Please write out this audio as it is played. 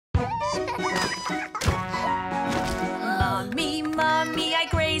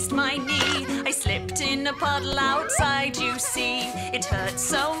a puddle outside, you see. It hurts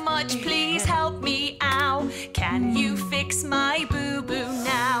so much, please help me, ow. Can you fix my boo-boo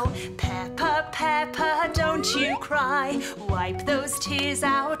now? Peppa, Peppa, don't you cry. Wipe those tears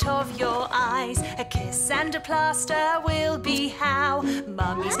out of your eyes. A kiss and a plaster will be how.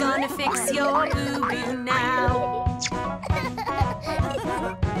 Mummy's gonna fix your boo-boo now.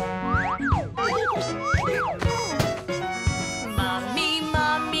 Mummy,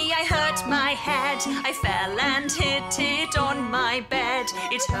 Mummy, I hurt my head. I fell and hit it on my bed.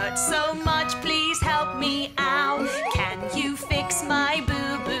 It hurts so much, please help me, ow. Can you fix my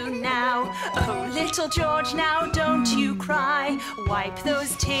boo-boo now? Oh, little George, now don't you cry. Wipe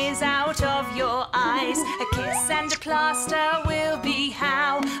those tears out of your eyes. A kiss and a plaster will be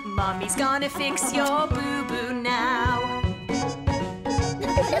how. Mummy's gonna fix your boo-boo now.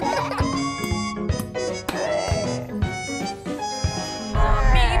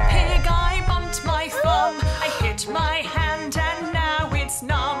 My hand and now it's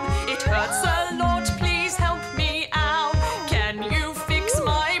numb. It hurts a lot, please help me, ow. Can you fix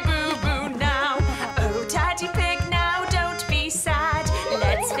my boo-boo now? Oh, Daddy Pig, now don't be sad.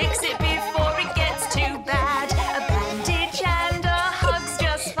 Let's fix it before it gets too bad. A bandage and a hug's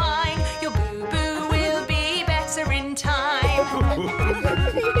just fine. Your boo-boo will be better in time.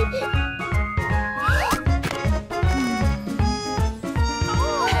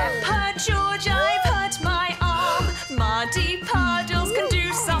 Peppa, George, I've hurt my arm. Muddy puddles can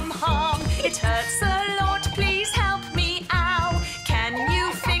do some harm. It hurts a lot, please help me, ow. Can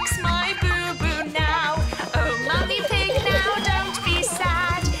you fix my boo-boo now? Oh, Mummy Pig, now don't be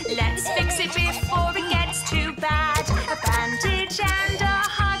sad. Let's fix it before it gets too bad. A bandage and a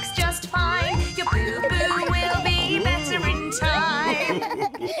hug's just fine. Your boo-boo will be better in time.